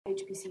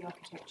HPC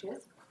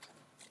architectures.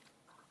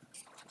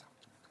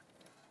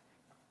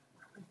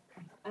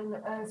 And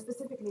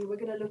specifically, we're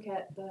going to look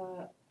at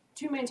the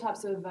two main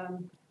types of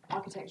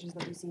architectures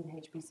that we see in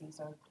HPC.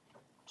 So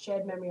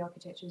shared memory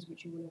architectures,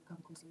 which you will have come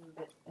across a little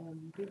bit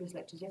in previous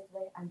lectures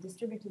yesterday, and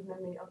distributed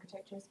memory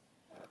architectures.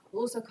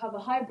 We'll also cover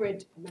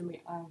hybrid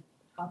memory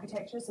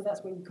architecture, so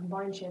that's where you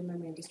combine shared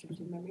memory and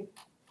distributed memory.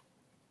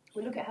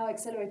 We'll look at how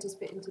accelerators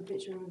fit into the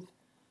picture of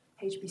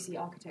HPC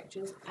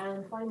architectures,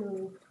 and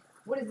finally,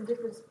 what is the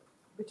difference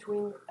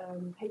between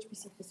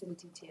HPC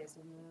facility tiers?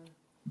 And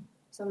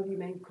some of you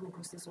may have come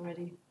across this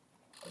already.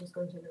 I'll just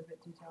go into a little bit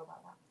of detail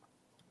about that.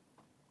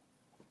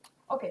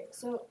 Okay,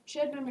 so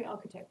shared memory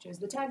architectures.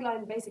 The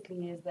tagline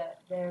basically is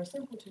that they're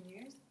simple to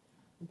use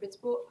in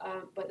principle,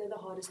 but they're the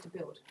hardest to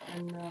build.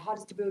 And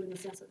hardest to build in the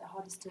sense that they're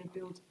hardest to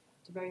build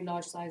to very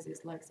large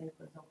sizes, like, say,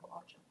 for example,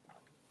 Archer.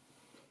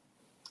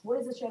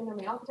 What is a shared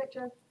memory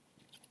architecture?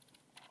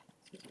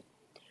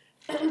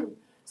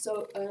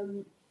 So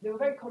they were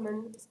very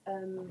common. They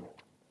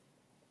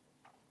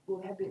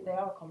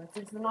are common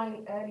since the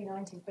early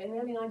 90s. But in the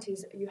early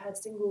 90s, you had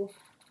single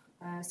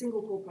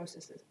core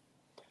processors.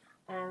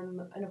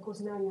 And of course,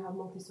 now you have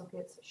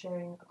multi-sockets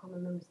sharing a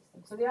common memory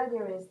system. So the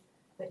idea is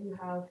that you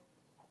have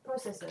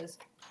processors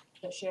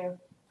that share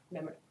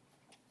memory,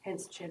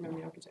 hence shared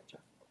memory architecture.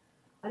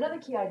 Another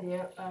key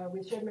idea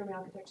with shared memory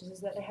architectures is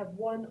that they have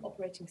one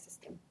operating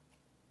system.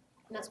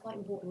 And that's quite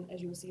important,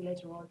 as you will see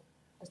later on,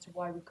 as to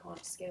why we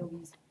can't scale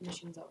these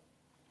machines up,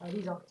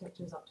 these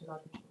architectures up to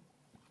large machines.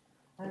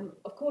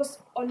 Of course,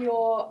 on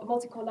your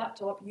multi-core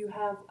laptop, you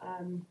have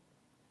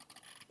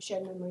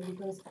shared memory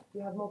because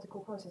you have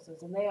multi-core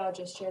processors, and they are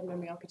just shared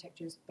memory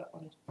architectures, but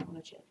on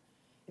a chip.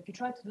 If you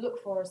try to look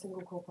for a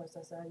single core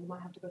processor, you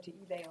might have to go to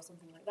eBay or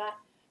something like that,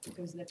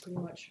 because they're pretty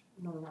much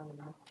not around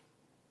anymore.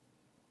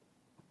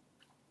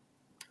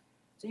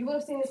 So you will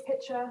have seen this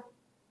picture,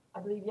 I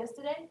believe,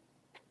 yesterday.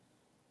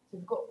 So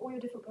you've got all your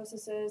different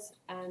processors,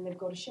 and they've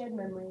got a shared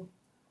memory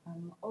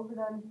over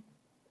them.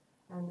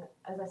 And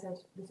as I said,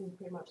 this is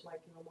pretty much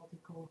like your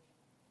multi-core.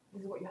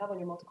 This is what you have on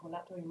your multi-core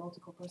laptop, your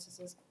multi-core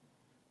processors.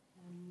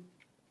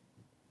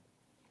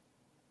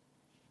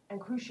 And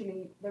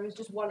crucially, there is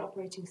just one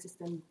operating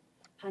system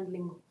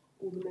handling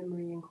all the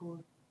memory and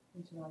core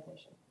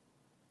utilization.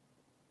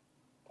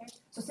 Okay?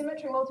 So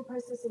symmetric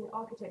multiprocessing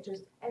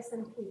architectures,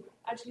 SMP,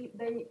 actually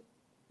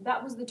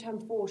that was the term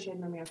for shared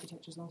memory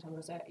architectures a long time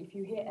ago. So if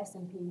you hear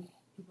SMP,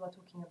 people are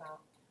talking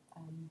about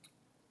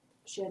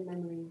shared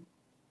memory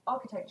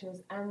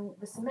architectures, and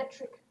the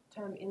symmetric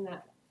term in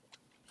that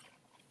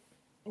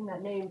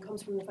name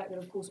comes from the fact that,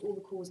 of course, all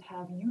the cores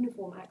have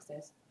uniform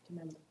access to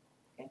memory.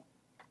 Okay?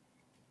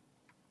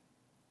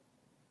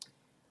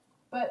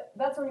 But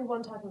that's only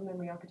one type of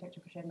memory architecture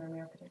for shared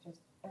memory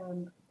architectures.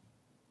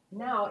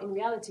 Now, in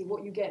reality,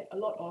 what you get a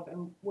lot of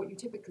and what you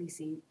typically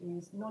see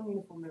is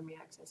non-uniform memory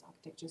access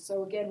architectures.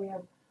 So again, we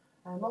have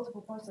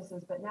multiple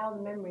processors, but now the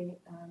memory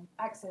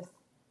access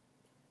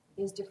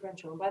is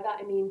differential. And by that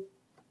I mean,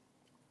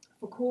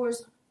 for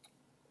cores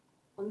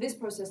on this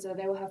processor,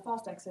 they will have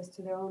fast access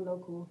to their own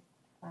local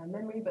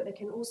memory, but they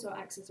can also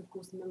access, of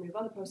course, the memory of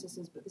other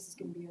processors, but this is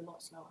going to be a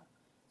lot slower.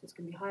 So it's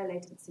going to be high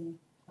latency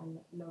and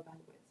low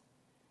bandwidth.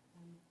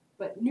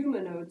 But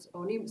NUMA nodes,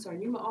 or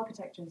NUMA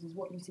architectures is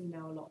what you see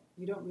now a lot.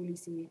 You don't really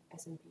see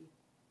SMP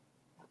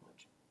that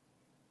much.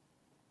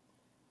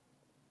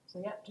 So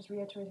yeah, just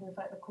reiterating the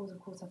fact that cores, of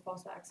course, have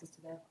faster access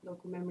to their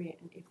local memory,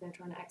 and if they're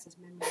trying to access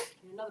memory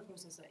in another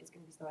processor, it's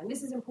going to be slower. And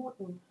this is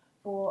important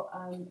for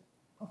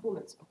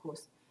performance, of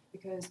course,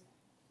 because,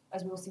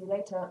 as we'll see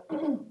later,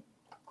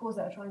 cores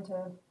that are trying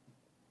to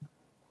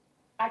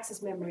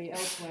access memory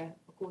elsewhere,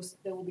 of course,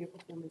 there will be a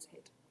performance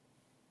hit.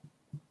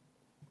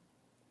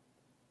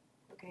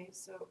 Okay,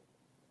 so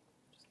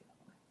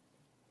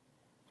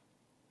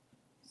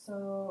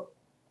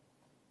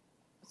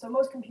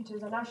most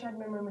computers are now shared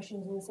memory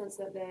machines in the sense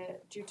that they're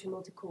due to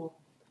multi-core.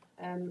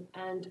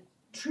 And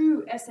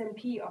true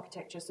SMP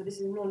architecture, so this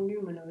is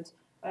non-NUMA nodes,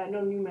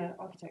 non-NUMA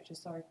architecture,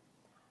 sorry.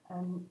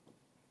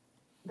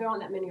 There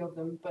aren't that many of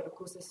them, but of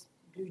course there's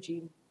Blue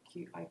Gene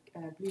Q.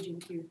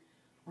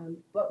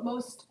 But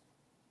most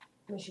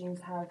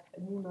machines have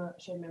NUMA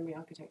shared memory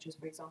architectures,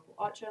 for example,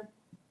 Archer.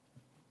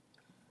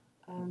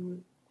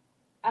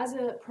 As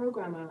a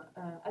programmer,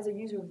 as a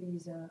user of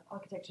these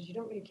architectures, you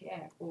don't really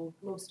care, or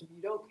most of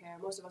you don't care,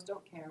 most of us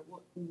don't care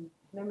what the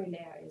memory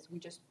layer is. We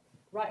just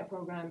write a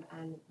program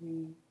and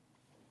we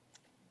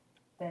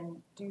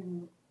then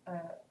do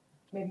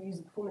maybe use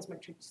the performance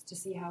metrics to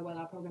see how well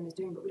our program is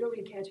doing, but we don't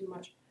really care too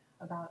much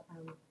about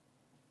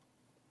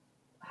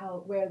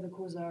where the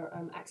cores are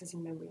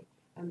accessing memory.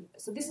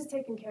 So this is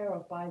taken care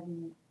of by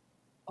the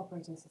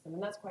operating system,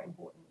 and that's quite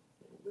important.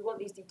 We want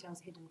these details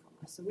hidden from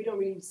us, so we don't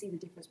really see the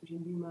difference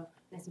between NUMA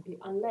and SMP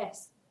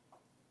unless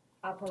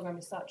our program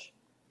is such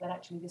that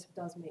actually this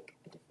does make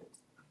a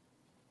difference.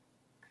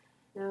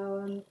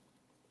 Now,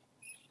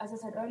 as I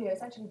said earlier,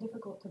 it's actually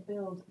difficult to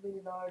build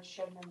really large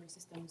shared memory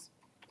systems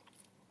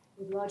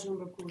with a large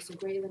number of cores, so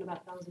greater than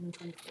about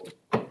 1,024.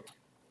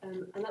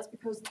 And that's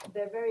because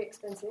they're very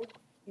expensive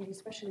you need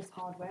specialist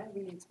hardware,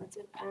 really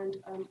expensive, and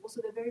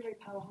also they're very, very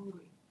power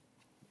hungry.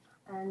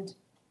 And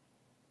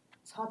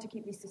it's hard to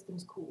keep these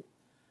systems cool.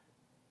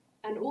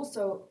 And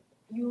also,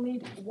 you'll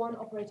need one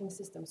operating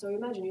system. So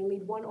imagine you'll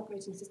need one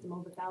operating system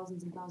over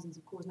thousands and thousands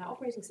of cores. Now,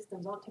 operating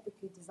systems aren't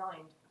typically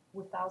designed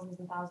with thousands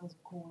and thousands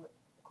of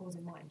cores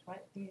in mind,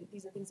 right?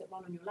 These are things that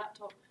run on your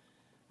laptop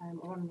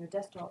or run on your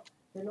desktop.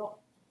 They're not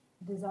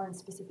designed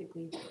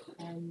specifically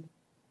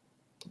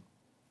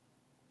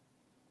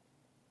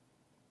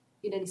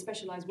in any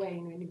specialized way,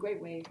 in a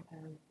great way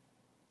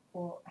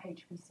for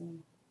HPC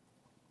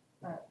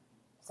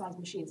size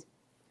machines.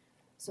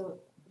 So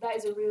that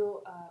is a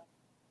real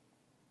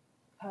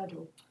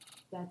hurdle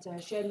that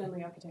shared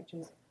memory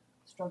architectures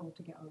struggle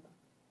to get over.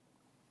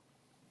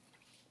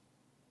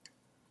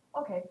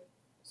 Okay,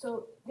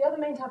 so the other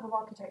main type of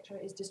architecture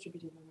is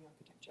distributed memory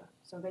architecture.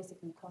 So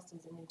basically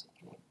clusters and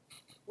interconnect.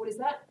 What is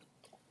that?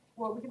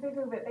 Well, we can think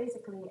of it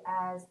basically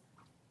as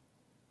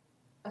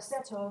a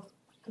set of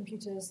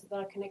computers that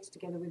are connected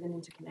together with an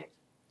interconnect.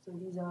 So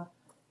these are,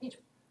 each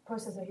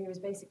processor here is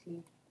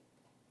basically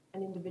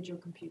an individual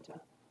computer,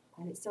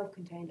 and it's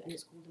self-contained, and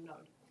it's called a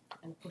node.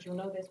 And of course you'll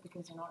know this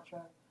because in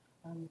Archer,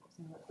 you've got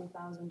something like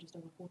 4,000, just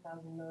over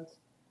 4,000 nodes,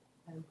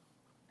 and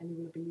you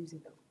will be using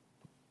them.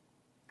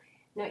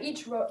 Now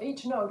each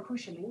node,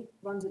 crucially,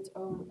 runs its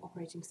own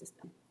operating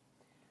system.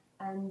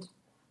 And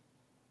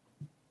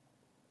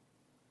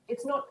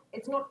it's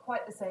not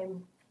quite the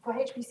same. For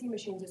HPC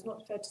machines, it's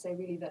not fair to say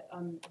really that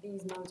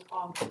these nodes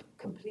are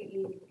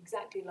completely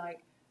exactly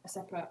like a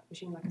separate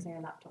machine, like I say a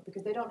laptop,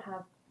 because they don't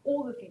have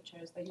all the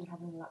features that you have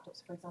in the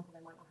laptops. For example,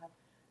 they might not have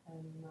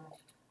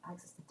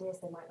access to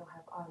disk, they might not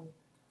have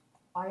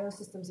I/O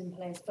systems in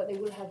place, but they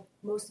will have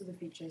most of the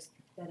features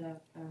that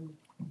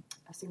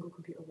a single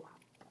computer will have.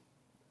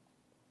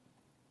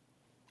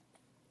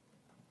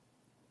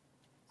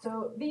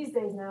 So these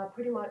days now,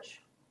 pretty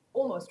much,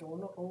 almost all,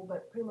 not all,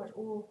 but pretty much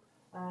all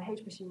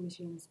HPC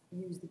machines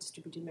use the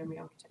distributed memory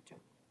architecture.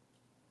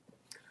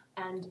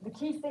 And the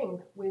key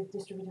thing with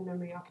distributed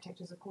memory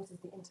architectures, of course, is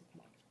the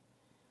interconnect.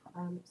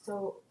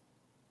 So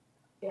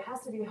it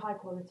has to be high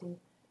quality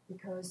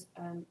because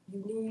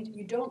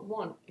you don't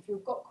want, if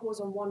you've got cores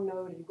on one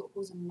node and you've got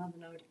cores on another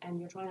node and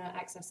you're trying to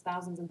access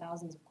thousands and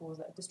thousands of cores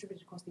that are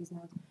distributed across these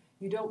nodes,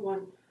 you don't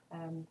want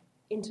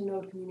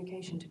inter-node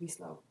communication to be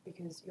slow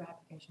because your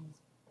application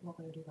is not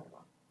going to do very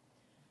well.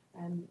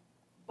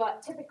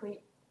 But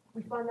typically,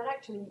 we find that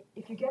actually,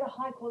 if you get a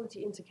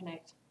high-quality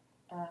interconnect,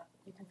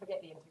 you can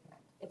forget the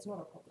interconnect. It's not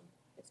a problem.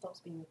 It stops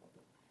being a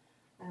problem.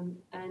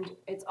 And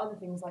it's other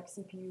things like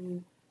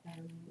CPU,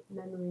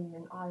 memory,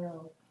 and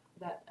I/O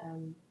that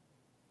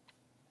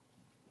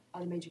are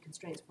the major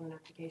constraints for an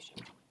application.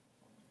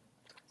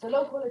 So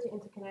low-quality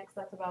interconnects,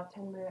 that's about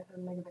 10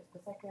 megabits per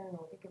second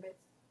or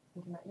gigabits,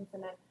 thinking about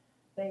Ethernet.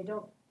 They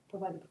don't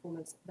provide the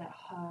performance that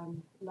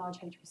large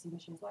HPC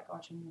machines like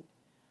Archer need.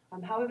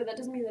 However, that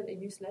doesn't mean that they're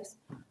useless.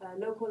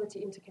 Low-quality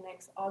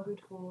interconnects are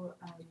good for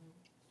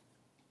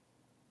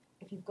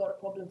if you've got a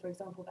problem, for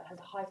example, that has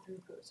a high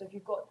throughput. So if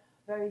you've got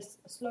very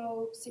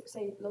slow,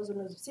 say, loads and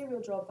loads of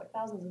serial jobs, like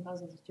thousands and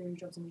thousands of serial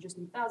jobs, and you just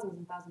need thousands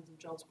and thousands of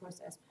jobs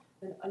processed,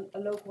 then a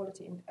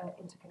low-quality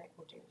interconnect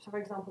will do. So for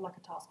example, like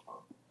a task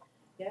farm.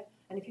 Yeah?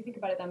 And if you think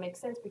about it, that makes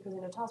sense, because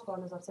in a task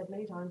farm, as I've said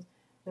many times,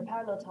 the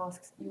parallel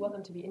tasks, you want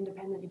them to be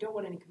independent. You don't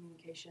want any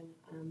communication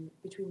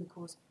between the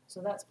cores.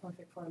 So that's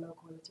perfect for a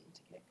low-quality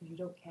interconnect, because you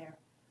don't care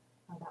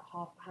about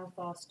how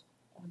fast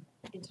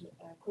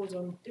cores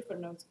on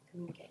different nodes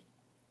communicate.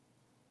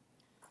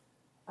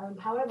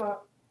 However,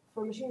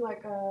 for a machine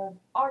like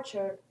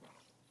Archer,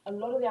 a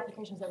lot of the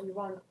applications that we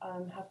run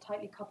have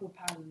tightly coupled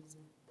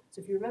parallelism.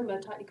 So if you remember,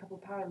 tightly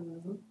coupled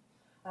parallelism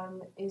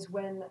is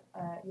when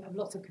you have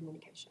lots of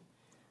communication.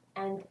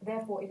 And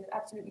therefore, it is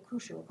absolutely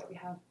crucial that we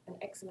have an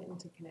excellent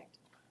interconnect.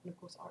 And of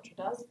course, Archer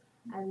does.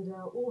 And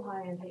all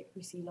high-end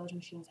HPC large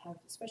machines have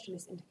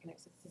specialist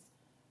interconnects. It's this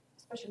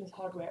specialist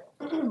hardware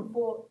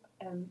for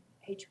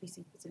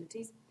HPC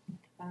facilities.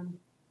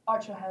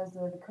 Archer has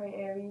the Cray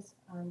Aries.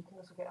 You can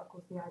also get, of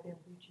course, the IBM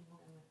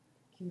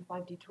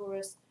Q5D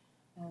Taurus,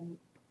 and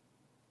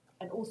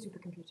all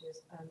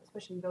supercomputers,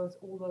 especially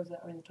all those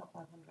that are in the top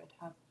 500,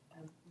 have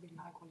really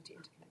high-quality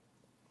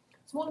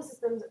interconnect. Smaller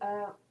systems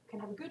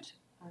can have a good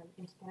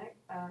interconnect,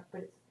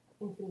 but it's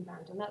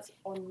InfiniBand, and that's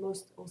on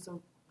most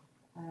also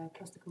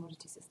cluster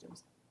commodity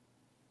systems.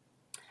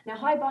 Now,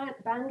 high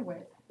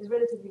bandwidth is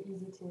relatively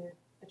easy to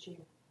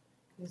achieve,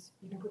 because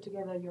you can put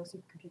together your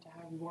supercomputer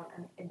however you want,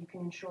 and you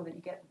can ensure that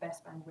you get the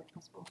best bandwidth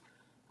possible.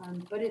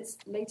 But it's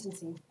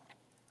latency,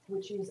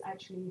 which is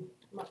actually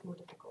much more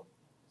difficult.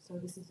 So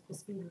this is the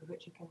speed with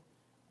which you can,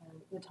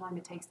 the time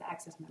it takes to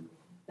access memory.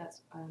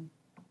 That's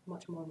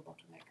much more of a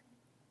bottleneck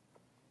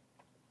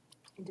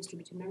in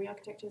distributed memory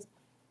architectures.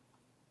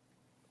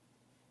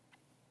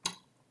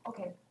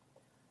 Okay.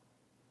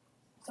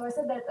 So I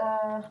said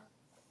that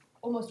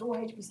almost all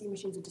HPC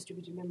machines are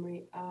distributed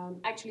memory.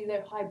 Actually,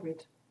 they're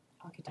hybrid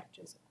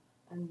architectures.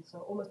 And so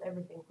almost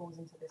everything falls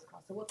into this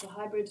class. So what's a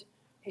hybrid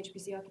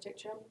HPC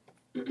architecture?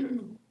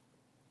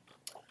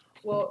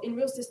 Well, in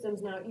real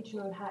systems now, each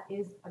node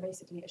is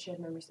basically a shared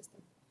memory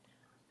system.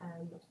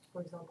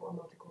 For example, a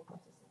multi-core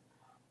processor.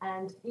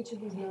 And each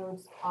of these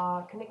nodes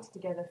are connected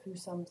together through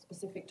some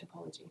specific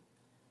topology.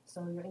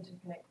 So your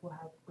interconnect will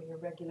be a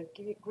regular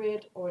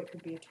grid, or it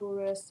could be a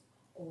torus,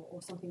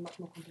 or something much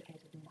more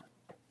complicated than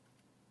that.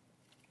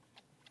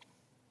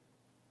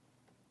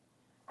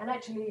 And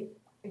actually,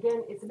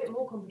 again, it's a bit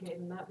more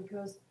complicated than that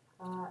because,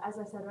 as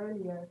I said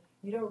earlier,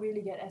 you don't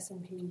really get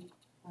SMP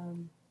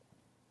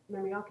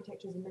memory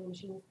architectures in many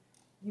machines.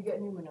 You get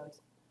NUMA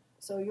nodes.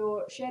 So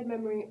your shared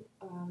memory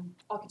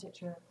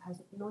architecture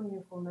has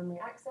non-uniform memory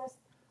access.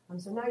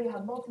 So now you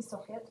have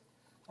multi-socket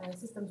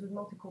systems with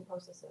multi-core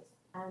processors.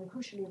 And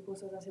crucially, of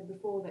course, as I said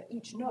before, that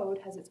each node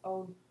has its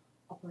own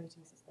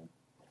operating system.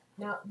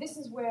 Now, this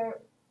is where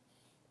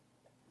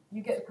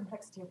you get the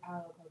complexity of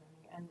parallel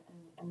programming.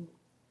 And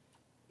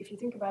if you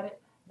think about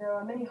it, there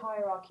are many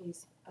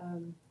hierarchies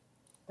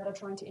that are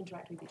trying to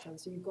interact with each other.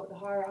 So you've got the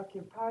hierarchy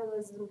of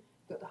parallelism, you've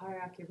got the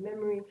hierarchy of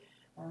memory,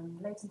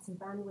 latency,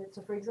 bandwidth.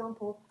 So for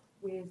example,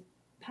 with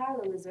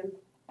parallelism,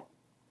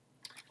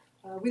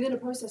 within a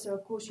processor,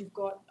 of course, you've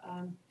got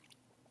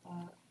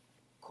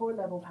core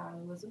level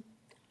parallelism.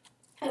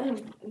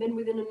 And then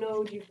within a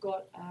node, you've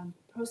got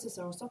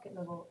processor or socket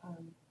level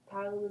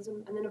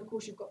parallelism. And then, of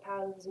course, you've got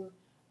parallelism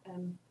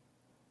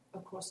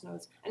across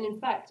nodes. And in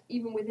fact,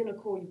 even within a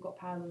core, you've got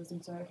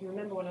parallelism. So if you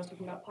remember when I was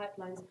talking about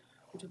pipelines,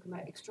 we're talking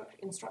about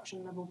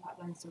instruction level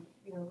pipelines, so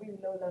really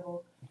low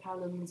level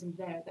parallelism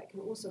there that can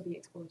also be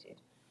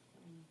exploited.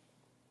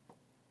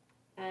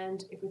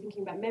 And if we're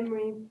thinking about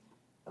memory,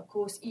 of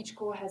course, each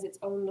core has its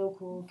own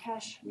local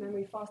cache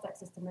memory, fast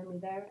access to memory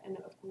there. And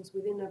of course,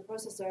 within a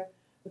processor,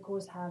 the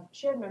cores have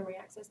shared memory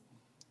access,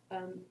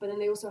 but then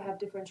they also have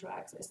differential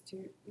access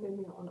to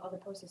memory on other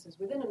processors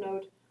within a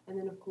node. And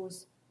then, of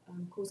course,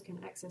 cores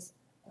can access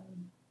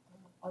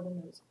other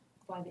nodes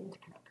via the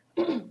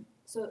interconnect.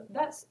 So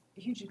that's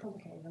hugely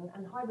complicated,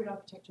 and hybrid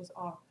architectures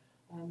are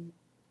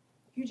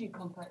hugely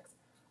complex.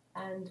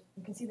 And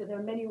you can see that there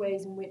are many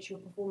ways in which your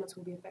performance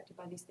will be affected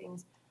by these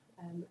things,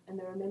 and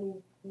there are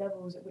many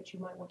levels at which you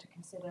might want to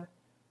consider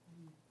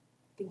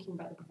thinking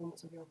about the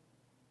performance of your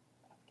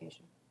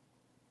application.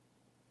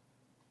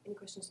 Any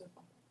questions so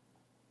far?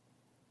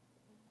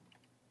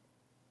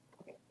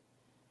 Okay.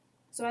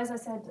 So as I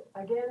said,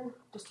 again,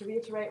 just to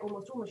reiterate,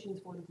 almost all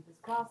machines fall into this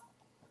class.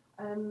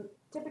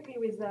 Typically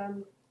with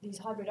these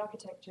hybrid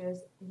architectures,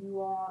 you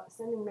are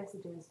sending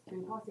messages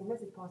through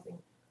message passing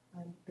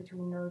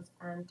between nodes,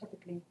 and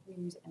typically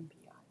we use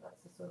MPI.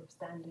 That's the sort of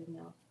standard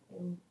now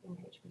in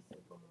HPC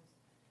for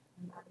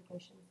most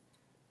applications.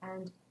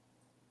 And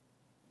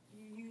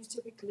you use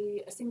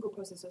typically a single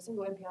processor, a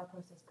single MPI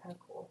process per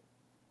core.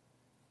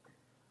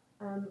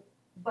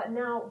 But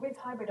now with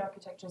hybrid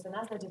architectures, and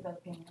as they're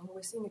developing, and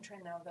we're seeing a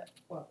trend now that,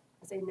 well,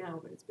 I say now,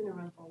 but it's been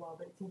around for a while,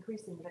 but it's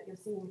increasing, that you're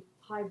seeing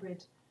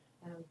hybrid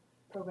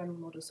programming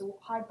models. So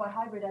by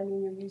hybrid, I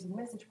mean you're using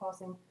message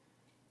passing,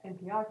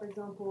 MPI, for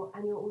example,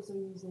 and you're also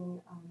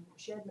using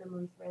shared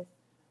memory threads,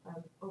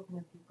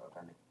 OpenMP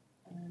programming.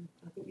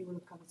 I think you will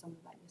have covered some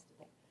of that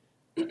yesterday.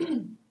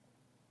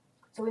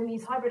 So in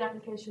these hybrid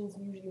applications,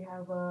 you usually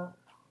have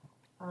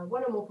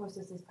one or more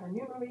processes per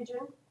NUMA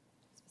region,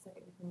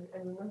 specifically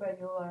and remember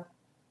you'll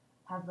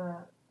have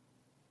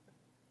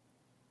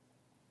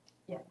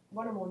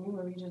one or more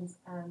NUMA regions,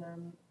 and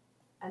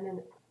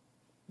then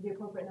the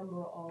appropriate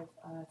number of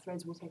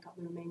threads will take up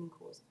the remaining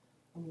cores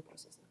on your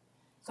processor.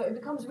 So it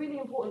becomes really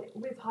important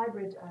with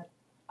hybrid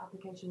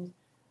applications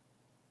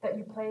that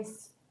you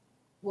place,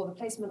 well, the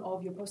placement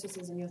of your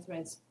processors and your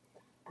threads.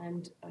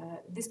 And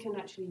this can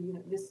actually,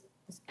 this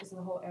is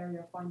a whole area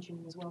of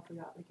fine-tuning as well for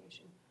your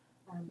application.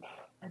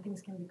 And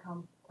things can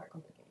become quite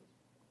complicated.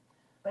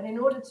 But in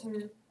order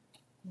to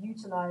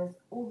utilize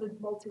all the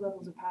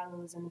multi-levels of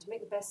parallelism and to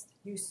make the best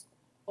use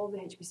of the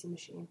HPC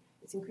machine,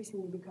 it's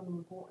increasingly becoming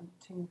important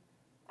to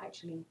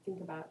actually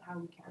think about how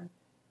we can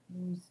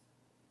use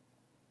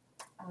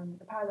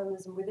the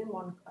parallelism within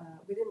one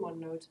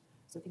node,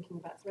 so thinking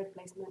about thread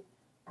placement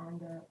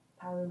and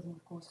parallelism,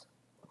 of course,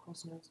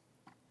 across nodes.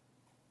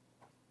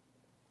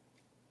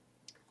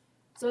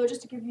 So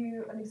just to give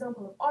you an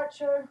example of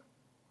Archer,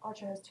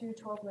 Archer has two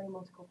 12-lane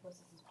multi-core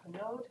processors per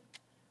node,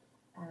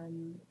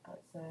 and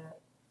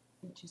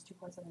each is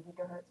 2.7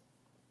 gigahertz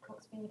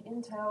clock speed.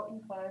 Intel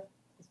E5,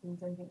 this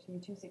means anything to you,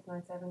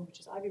 2697, which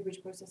is Ivy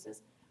Bridge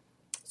processors,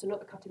 so not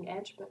the cutting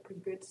edge, but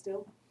pretty good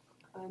still.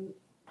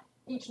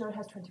 Each node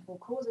has 24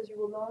 cores, as you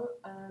will know,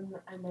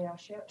 and they are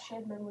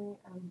shared memory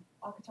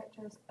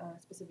architectures,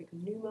 specifically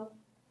NUMA.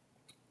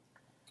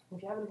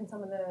 If you have a look at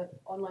some of the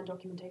online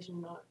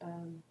documentation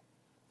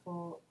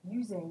for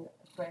using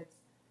threads,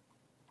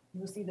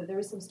 you will see that there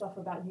is some stuff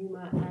about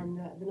NUMA and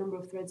the number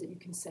of threads that you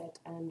can set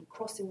and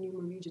crossing NUMA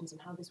regions and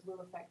how this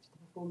will affect the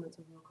performance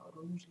of your code,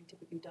 or usually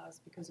typically does,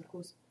 because of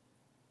course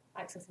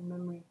accessing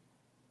memory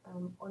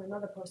on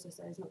another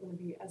processor is not going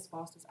to be as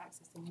fast as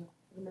accessing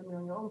the memory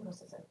on your own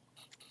processor.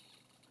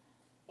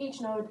 Each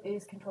node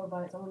is controlled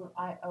by its own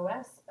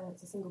OS.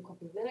 It's a single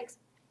copy of Linux,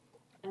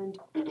 and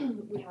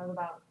we have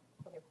about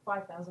okay,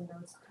 5,000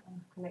 nodes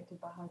connected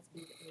by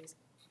high-speed is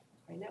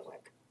a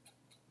network.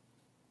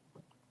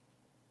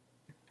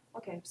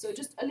 Okay, so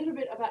just a little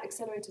bit about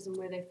accelerators and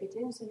where they fit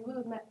in. So you will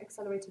have met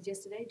accelerators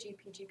yesterday,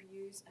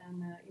 GPUs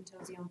and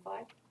Intel Xeon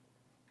Phi.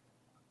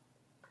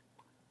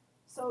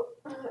 So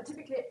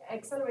typically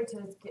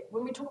accelerators,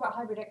 when we talk about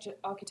hybrid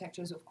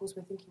architectures, of course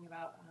we're thinking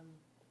about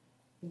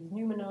these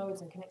NUMA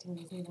nodes and connecting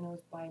these NUMA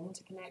nodes by an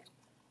interconnect.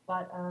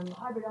 But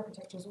hybrid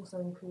architectures also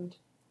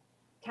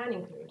can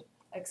include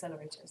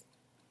accelerators.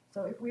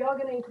 So if we are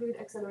going to include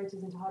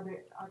accelerators into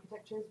hybrid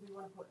architectures, we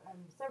want to put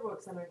several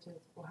accelerators,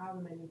 or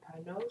however many per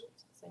node,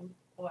 it's the same,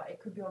 or it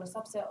could be on a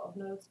subset of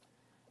nodes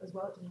as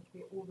well. It doesn't have to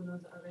be all the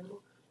nodes that are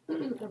available.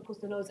 And of course,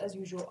 the nodes, as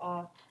usual,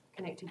 are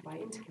connected by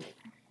interconnect.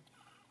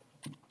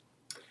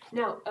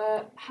 Now,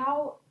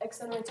 how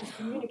accelerators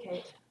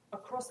communicate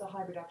across a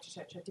hybrid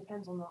architecture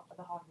depends on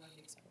the hardware of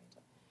the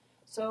accelerator.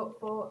 So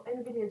for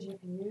NVIDIA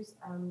GPUs,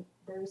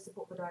 there is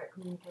support for direct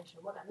communication.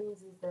 What that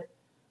means is that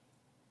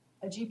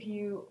a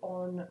GPU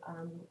on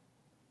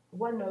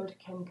one node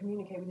can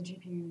communicate with a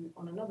GPU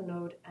on another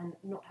node and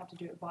not have to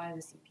do it via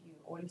the CPU,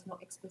 or at least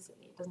not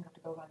explicitly. It doesn't have to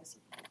go via the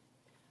CPU.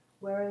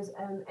 Whereas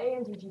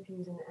AMD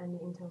GPUs and the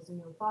Intel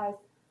Xeon Phis,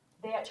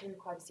 they actually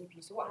require the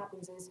CPU. So what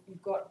happens is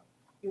you've got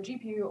your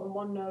GPU on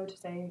one node,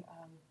 say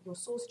your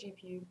source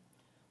GPU,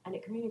 and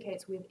it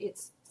communicates with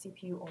its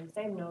CPU on the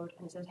same node,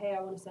 and it says, hey,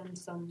 I want to send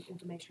some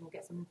information or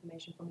get some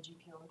information from a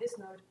GPU on this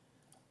node,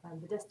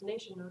 the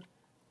destination node.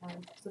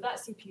 So that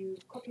CPU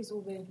copies all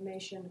the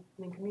information and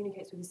then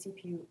communicates with the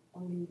CPU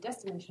on the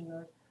destination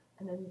node,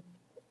 and then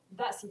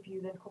that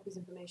CPU then copies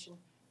information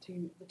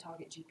to the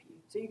target GPU.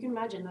 So you can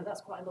imagine that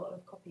that's quite a lot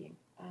of copying,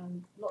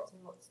 lots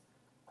and lots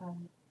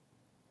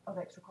of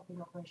extra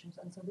copying operations,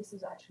 and so this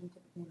is actually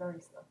typically very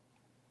slow.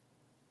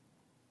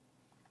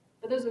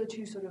 But those are the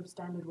two sort of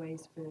standard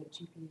ways for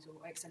GPUs,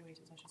 or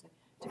accelerators, I should say,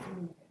 to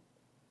communicate.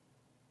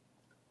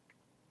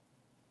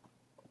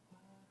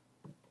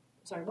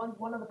 Sorry,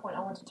 one other point I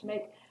wanted to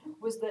make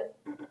was that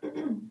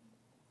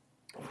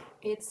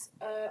it's,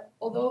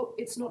 although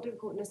it's not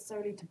difficult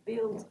necessarily to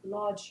build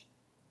large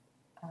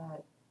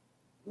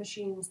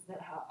machines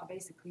that are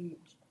basically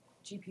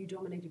GPU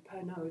dominated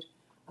per node,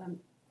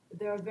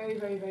 there are very,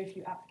 very, very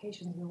few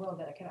applications in the world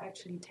that can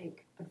actually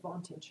take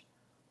advantage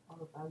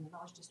of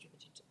large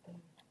distributed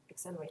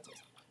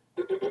accelerators.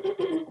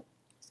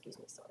 Excuse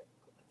me, sorry.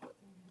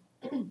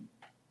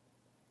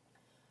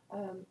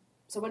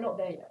 So we're not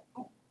there yet.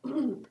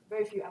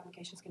 Very few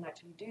applications can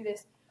actually do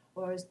this,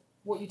 whereas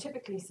what you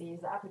typically see is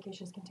that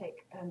applications can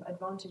take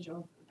advantage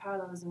of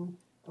parallelism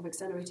of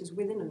accelerators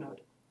within a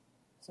node.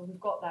 So we've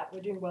got that,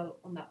 we're doing well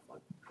on that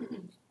front.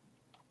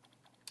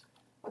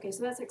 Okay,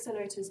 so that's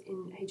accelerators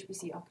in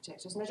HPC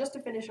architectures. Now just to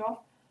finish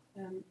off,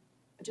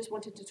 I just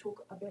wanted to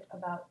talk a bit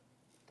about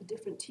the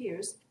different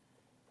tiers.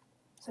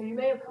 So you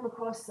may have come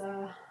across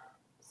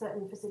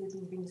certain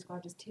facilities being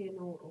described as tier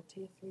 0 or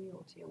tier 3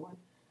 or tier 1.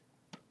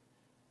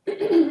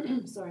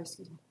 Sorry,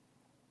 excuse me.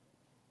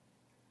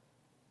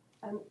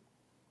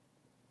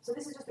 So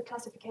this is just a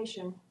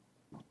classification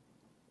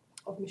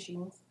of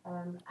machines,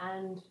 and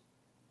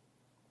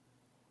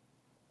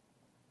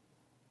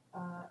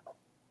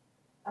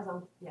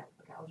I'll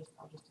just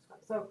describe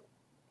it. So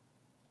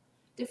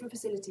different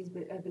facilities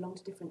belong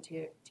to different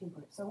tier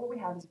groups. So what we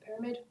have is a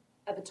pyramid.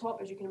 At the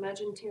top, as you can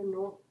imagine, tier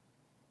 0,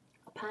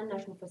 a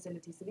pan-national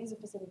facility. So these are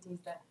facilities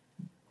that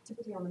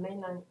typically on the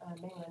mainland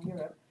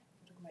Europe,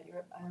 if we're talking about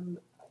Europe,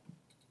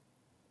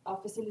 are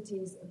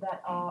facilities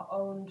that are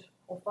owned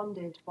or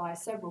funded by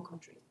several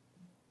countries.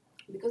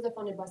 Because they're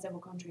funded by several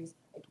countries,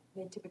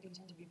 they typically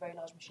tend to be very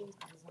large machines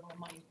because there's a lot of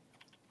money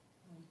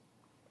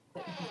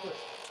that you can put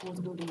towards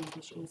building these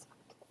machines.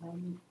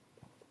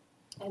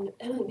 And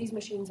these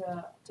machines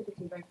are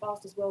typically very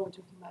fast as well. We're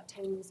talking about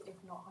tens, if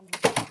not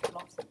hundreds of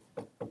flops.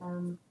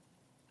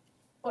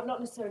 But not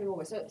necessarily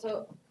always.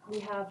 So we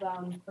have,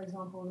 for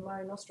example,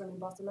 Mare Nostrum in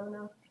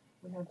Barcelona.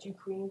 We have Duke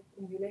Queen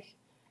in Jülich,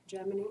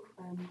 Germany.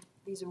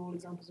 These are all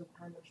examples of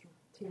pan-national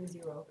tier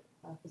 0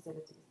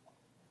 facilities.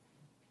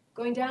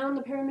 Going down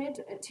the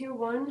pyramid, at tier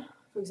 1,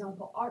 for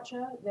example,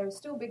 Archer, there are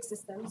still big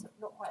systems,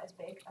 not quite as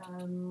big.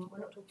 We're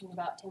not talking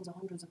about tens or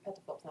hundreds of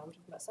petaflops now, we're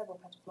talking about several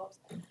petaflops.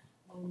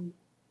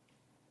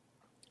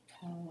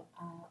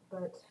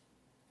 But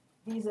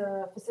these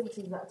are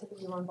facilities that are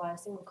typically run by a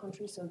single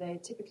country, so they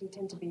typically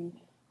tend to be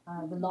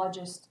the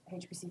largest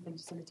HPC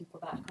facility for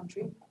that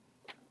country.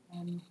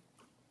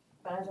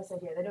 But as I said,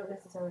 yeah, they don't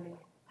necessarily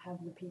have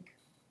the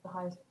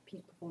highest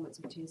peak performance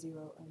of tier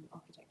 0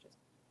 architectures,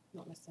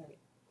 not necessarily.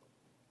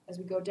 As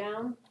we go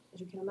down,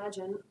 as you can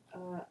imagine,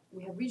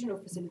 we have regional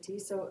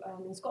facilities. So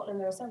in Scotland,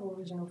 there are several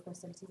regional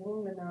facilities. In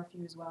England, there are a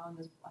few as well, and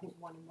there's, I think,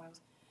 one in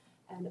Wales.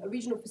 And a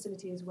regional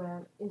facility is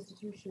where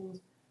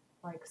institutions,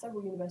 like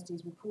several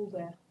universities, will pool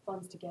their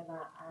funds together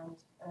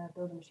and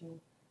build a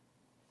machine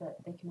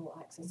that they can all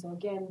access. So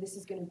again, this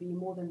is going to be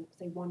more than,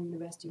 say, one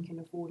university can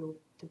afford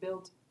to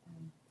build,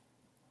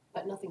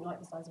 but nothing like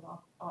the size of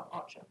our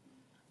Archer.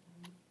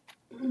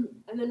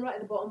 And then right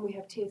at the bottom, we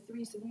have tier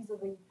 3. So these are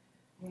the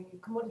The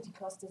commodity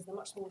clusters, the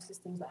much smaller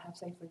systems that have,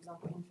 say, for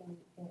example,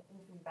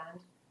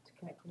 InfiniBand to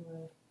connect all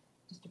the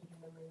distributed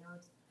memory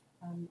nodes.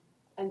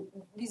 And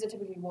these are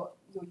typically what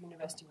your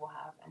university will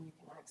have and you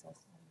can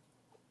access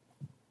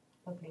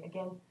locally.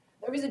 Again,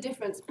 there is a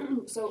difference.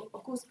 So,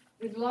 of course,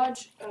 with the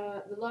large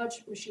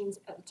machines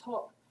at the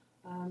top,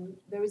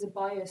 there is a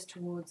bias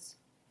towards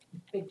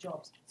big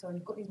jobs. So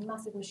you've got these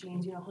massive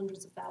machines,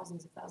 hundreds of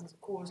thousands of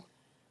cores,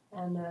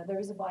 and there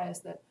is a bias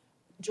that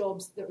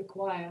jobs that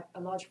require a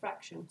large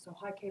fraction, so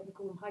we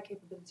call them high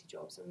capability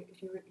jobs. So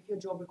if your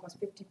job requires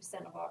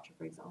 50% of Archer,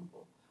 for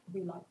example,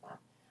 we like that,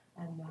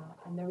 and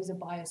there is a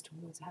bias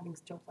towards having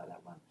jobs like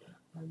that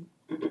run.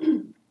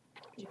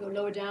 As you go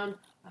lower down,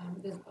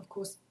 there's, of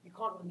course, you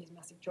can't run these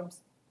massive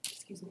jobs.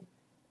 Excuse me.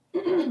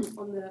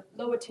 On the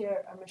lower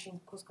tier machines,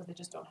 of course, because they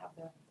just don't have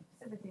the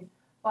facilities.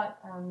 But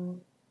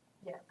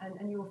yeah,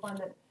 and you will find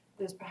that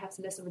there's perhaps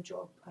less of a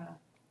job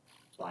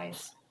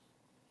bias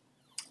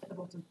at the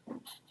bottom.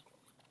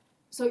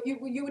 So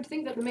you would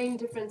think that the main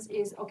difference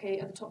is, okay,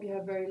 at the top you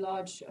have very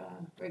large,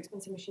 very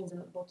expensive machines, and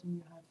at the bottom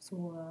you have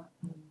smaller,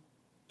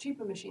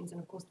 cheaper machines,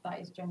 and of course that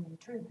is generally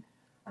true.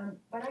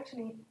 But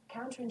actually,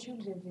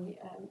 counterintuitively,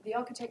 the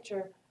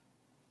architecture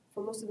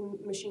for most of the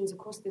machines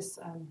across this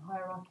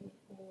hierarchy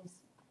is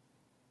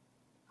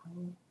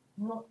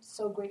not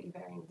so greatly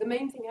varying. The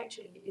main thing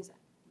actually is,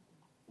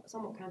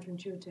 somewhat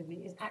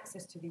counterintuitively, is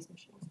access to these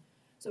machines.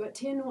 So at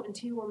tier 0 and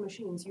tier 1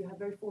 machines, you have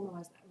very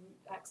formalized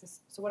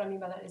access. So what I mean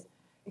by that is,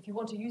 if you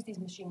want to use these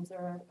machines, there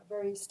are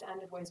very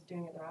standard ways of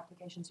doing it. There are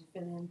applications you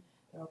fill in,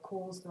 there are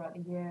calls throughout the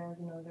year,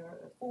 there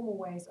are formal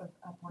ways of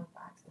applying for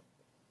access.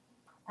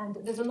 And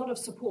there's a lot of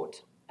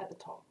support at the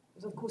top.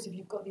 Because of course, if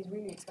you've got these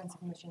really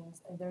expensive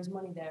machines, there's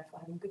money there for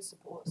having good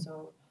support.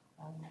 So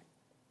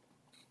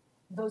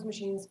those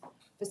machines,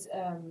 it's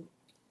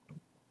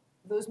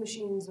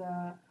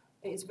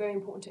very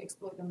important to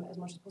exploit them as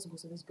much as possible.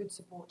 So there's good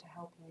support to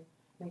help you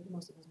make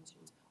most of those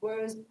machines.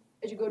 Whereas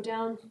as you go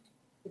down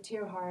the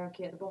tier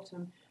hierarchy at the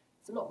bottom,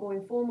 it's a lot more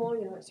informal.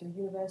 It's your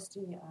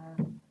university,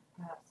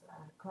 perhaps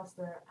a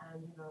cluster,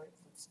 and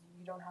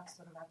you don't have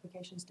sort of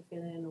applications to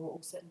fill in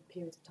or certain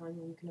periods of time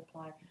when you can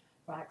apply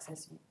for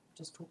access. You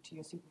just talk to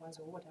your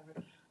supervisor or whatever,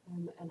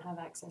 and have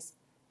access.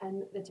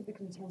 And there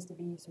typically tends to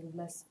be sort of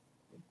less,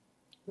 I'm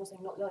not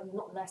saying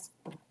not less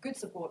good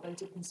support, but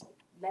typically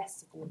less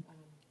support.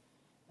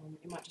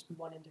 It might just be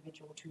one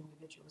individual or two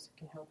individuals who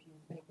can help you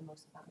make the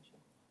most of that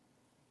machine.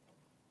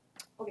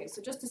 Okay,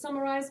 so just to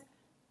summarize,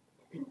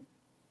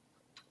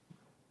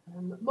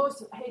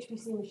 most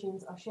HPC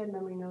machines are shared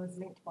memory nodes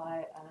linked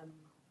by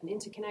an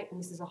interconnect, and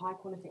this is a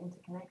high-quality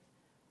interconnect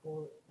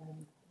for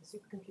the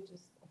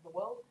supercomputers of the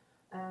world.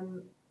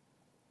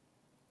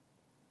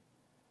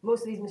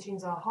 Most of these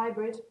machines are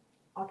hybrid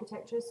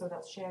architectures, so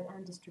that's shared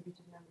and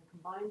distributed memory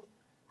combined.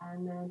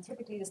 And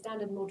typically the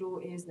standard model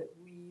is that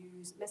we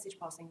use message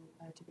passing,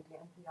 typically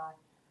MPI,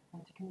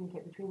 to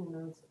communicate between the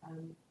nodes.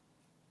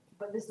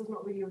 But this does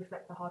not really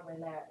reflect the hardware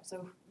layer.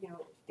 So,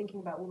 thinking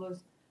about all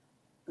those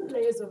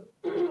layers of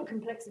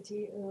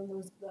complexity,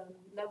 those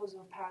levels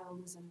of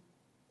parallelism,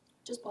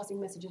 just passing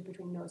messages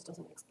between nodes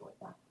doesn't exploit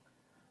that.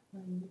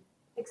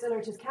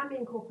 Accelerators can be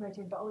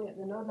incorporated, but only at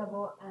the node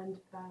level, and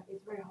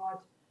it's very hard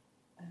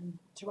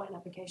to write an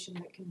application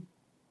that can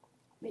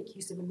make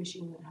use of a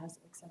machine that has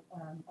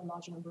a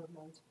large number of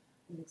nodes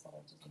with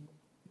accelerators in them.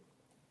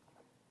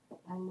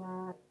 And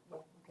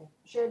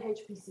shared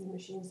HPC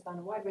machines span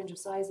a wide range of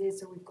sizes.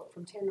 So we've got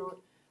from 10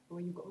 node, where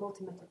you've got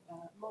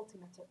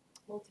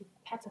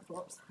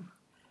multi-petaflops,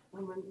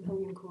 1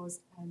 million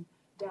cores, and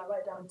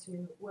right down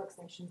to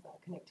workstations that are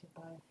connected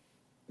by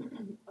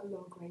a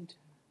low-grade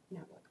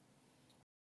network.